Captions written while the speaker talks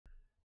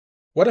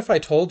What if I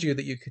told you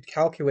that you could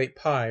calculate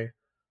pi,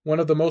 one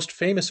of the most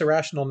famous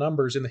irrational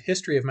numbers in the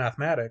history of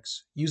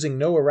mathematics, using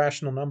no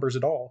irrational numbers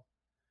at all?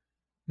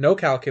 No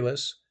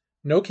calculus,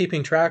 no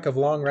keeping track of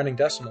long-running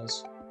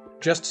decimals,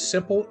 just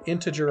simple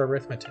integer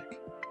arithmetic.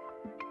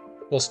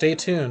 Well, stay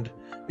tuned,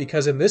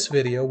 because in this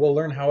video we'll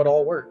learn how it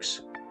all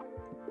works.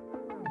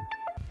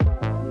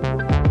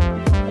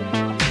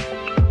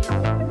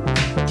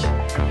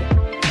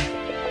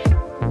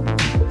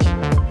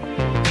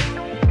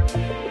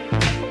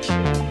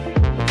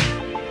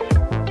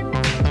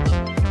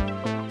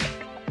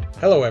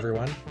 Hello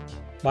everyone,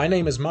 my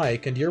name is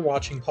Mike and you're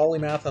watching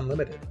Polymath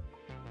Unlimited.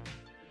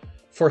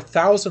 For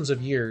thousands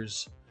of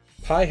years,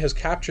 pi has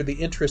captured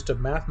the interest of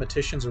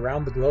mathematicians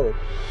around the globe.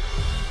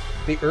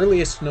 The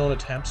earliest known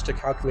attempts to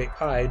calculate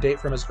pi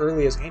date from as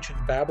early as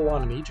ancient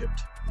Babylon and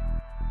Egypt.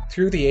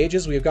 Through the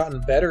ages, we have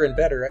gotten better and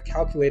better at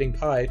calculating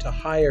pi to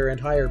higher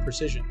and higher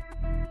precision,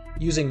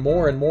 using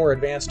more and more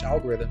advanced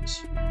algorithms.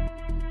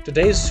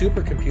 Today's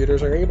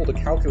supercomputers are able to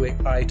calculate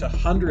pi to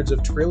hundreds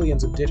of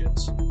trillions of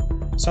digits,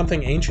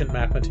 something ancient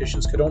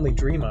mathematicians could only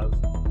dream of.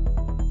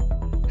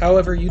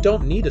 However, you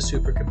don't need a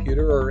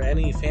supercomputer or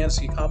any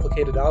fancy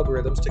complicated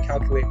algorithms to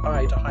calculate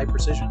pi to high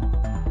precision.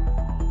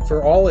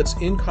 For all its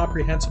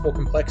incomprehensible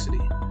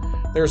complexity,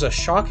 there's a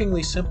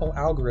shockingly simple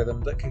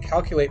algorithm that can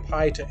calculate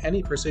pi to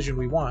any precision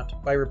we want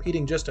by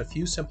repeating just a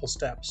few simple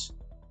steps.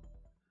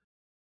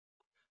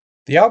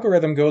 The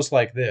algorithm goes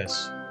like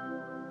this.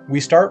 We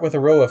start with a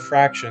row of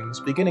fractions,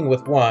 beginning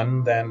with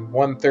 1, then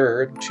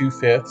 1/3,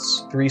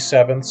 2/5,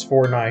 3/7,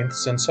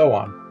 4/9, and so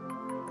on.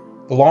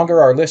 The longer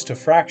our list of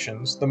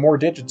fractions, the more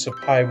digits of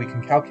pi we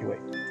can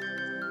calculate.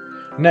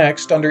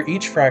 Next, under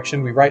each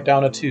fraction we write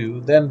down a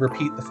 2, then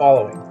repeat the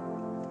following.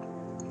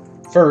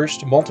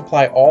 First,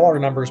 multiply all our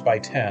numbers by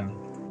 10.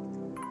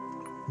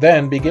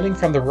 Then, beginning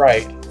from the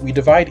right, we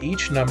divide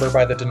each number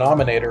by the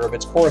denominator of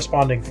its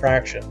corresponding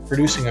fraction,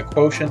 producing a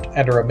quotient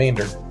and a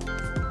remainder.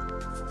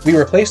 We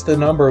replace the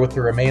number with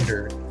the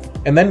remainder,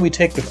 and then we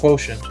take the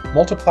quotient,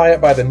 multiply it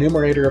by the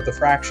numerator of the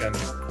fraction,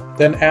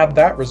 then add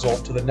that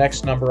result to the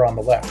next number on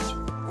the left.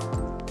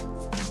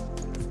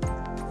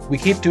 We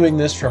keep doing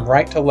this from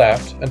right to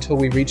left until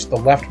we reach the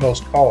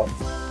leftmost column.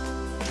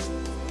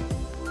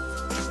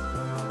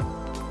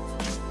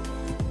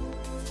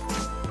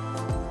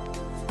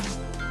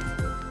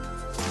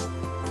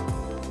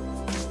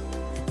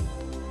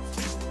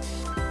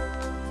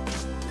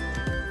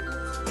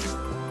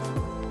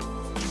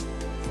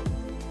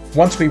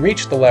 Once we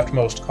reach the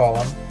leftmost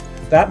column,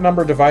 that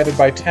number divided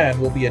by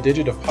 10 will be a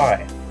digit of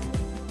pi.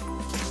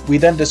 We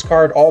then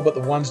discard all but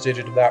the ones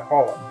digit of that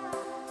column.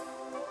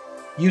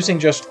 Using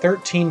just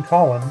 13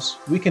 columns,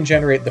 we can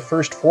generate the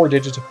first 4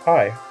 digits of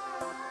pi.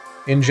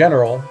 In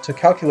general, to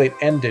calculate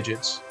n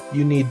digits,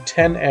 you need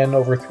 10n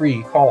over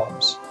 3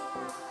 columns.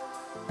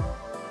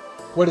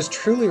 What is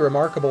truly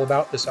remarkable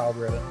about this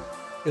algorithm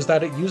is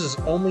that it uses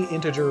only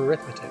integer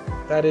arithmetic.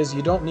 That is,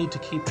 you don't need to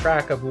keep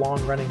track of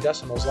long-running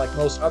decimals like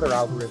most other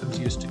algorithms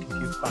used to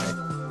compute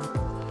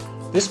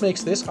pi. This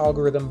makes this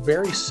algorithm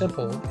very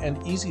simple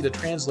and easy to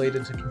translate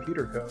into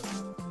computer code.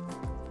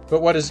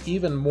 But what is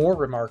even more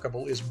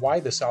remarkable is why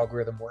this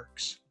algorithm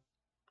works.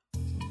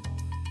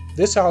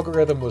 This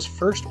algorithm was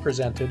first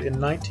presented in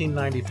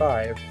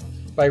 1995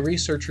 by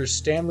researchers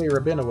Stanley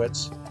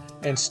Rabinowitz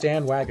and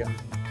Stan Wagon.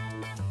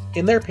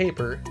 In their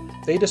paper,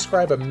 they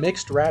describe a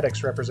mixed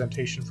radix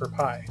representation for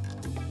pi.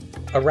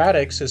 A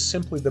radix is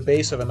simply the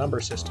base of a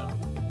number system.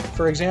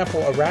 For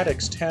example, a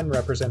radix 10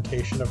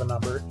 representation of a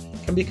number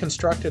can be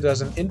constructed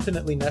as an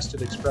infinitely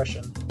nested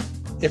expression.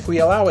 If we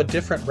allow a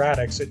different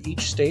radix at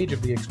each stage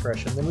of the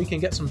expression, then we can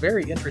get some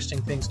very interesting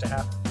things to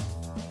happen.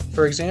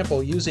 For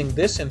example, using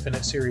this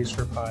infinite series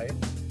for pi,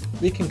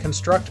 we can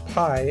construct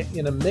pi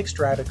in a mixed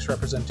radix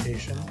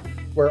representation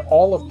where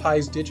all of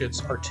pi's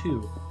digits are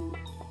 2.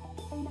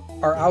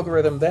 Our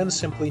algorithm then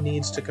simply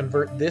needs to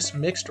convert this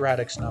mixed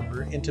radix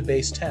number into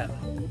base 10.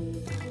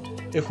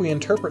 If we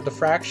interpret the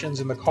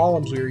fractions in the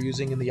columns we are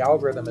using in the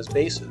algorithm as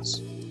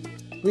bases,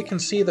 we can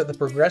see that the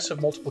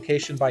progressive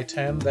multiplication by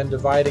 10, then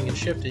dividing and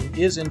shifting,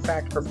 is in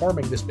fact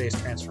performing this base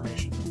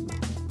transformation.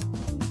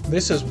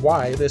 This is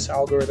why this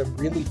algorithm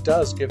really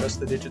does give us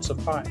the digits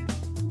of pi.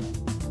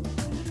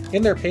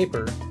 In their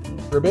paper,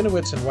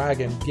 Rabinowitz and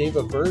Wagon gave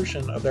a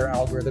version of their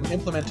algorithm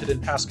implemented in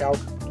Pascal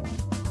code.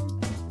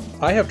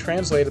 I have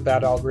translated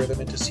that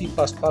algorithm into C++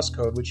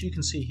 code, which you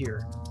can see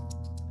here.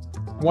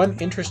 One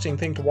interesting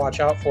thing to watch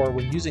out for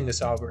when using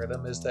this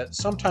algorithm is that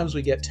sometimes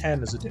we get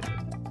 10 as a digit.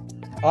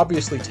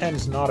 Obviously 10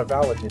 is not a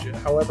valid digit,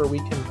 however we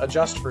can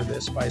adjust for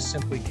this by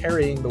simply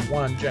carrying the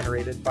 1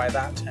 generated by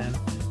that 10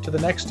 to the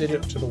next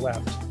digit to the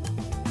left.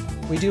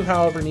 We do,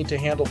 however, need to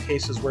handle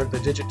cases where the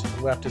digit to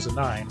the left is a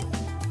 9.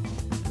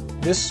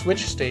 This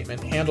switch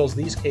statement handles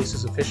these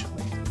cases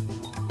efficiently.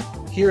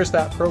 Here is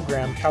that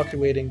program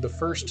calculating the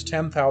first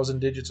 10,000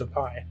 digits of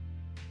pi.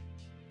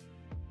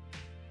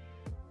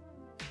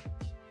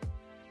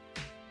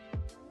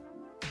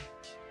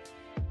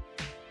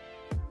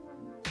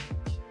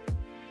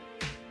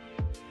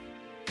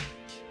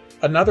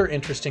 Another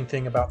interesting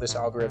thing about this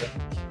algorithm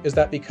is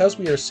that because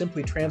we are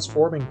simply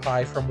transforming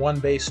pi from one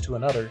base to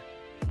another,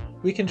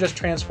 we can just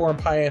transform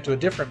pi into a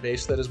different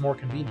base that is more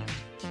convenient.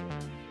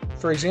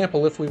 For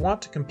example, if we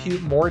want to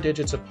compute more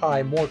digits of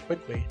pi more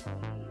quickly,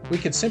 we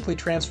could simply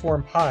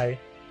transform pi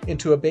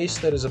into a base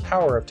that is a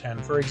power of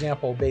 10, for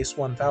example, base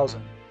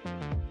 1000.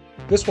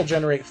 This will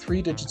generate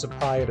 3 digits of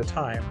pi at a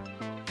time,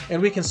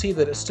 and we can see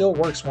that it still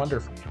works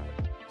wonderfully.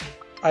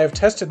 I have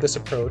tested this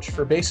approach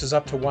for bases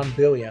up to 1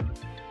 billion,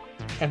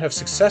 and have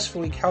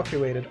successfully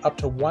calculated up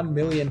to 1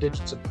 million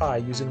digits of pi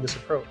using this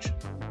approach.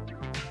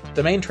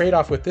 The main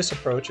trade-off with this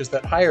approach is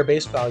that higher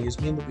base values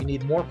mean that we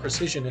need more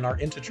precision in our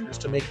integers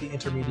to make the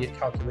intermediate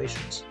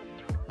calculations.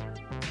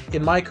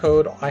 In my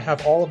code, I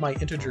have all of my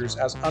integers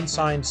as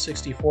unsigned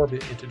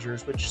 64-bit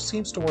integers, which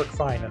seems to work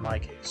fine in my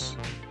case.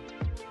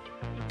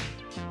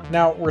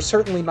 Now, we're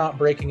certainly not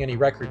breaking any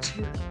records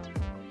here.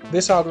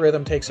 This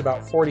algorithm takes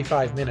about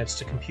 45 minutes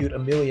to compute a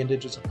million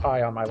digits of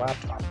pi on my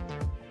laptop.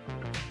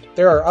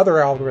 There are other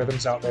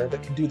algorithms out there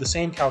that can do the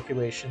same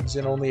calculations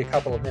in only a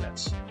couple of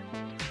minutes.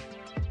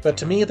 But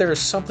to me, there is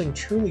something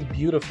truly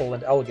beautiful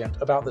and elegant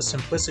about the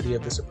simplicity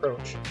of this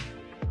approach.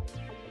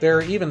 There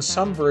are even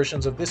some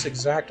versions of this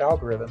exact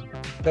algorithm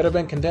that have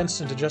been condensed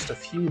into just a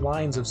few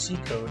lines of C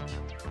code.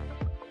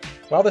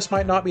 While this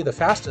might not be the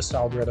fastest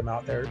algorithm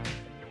out there,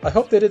 I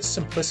hope that its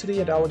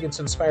simplicity and elegance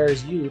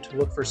inspires you to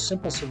look for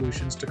simple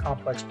solutions to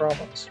complex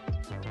problems.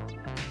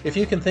 If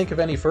you can think of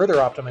any further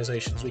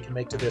optimizations we can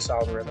make to this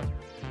algorithm,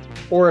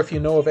 or if you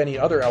know of any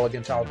other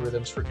elegant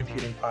algorithms for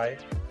computing pi,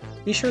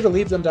 be sure to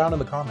leave them down in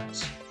the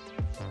comments.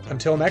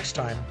 Until next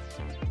time,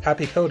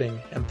 happy coding,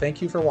 and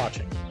thank you for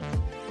watching.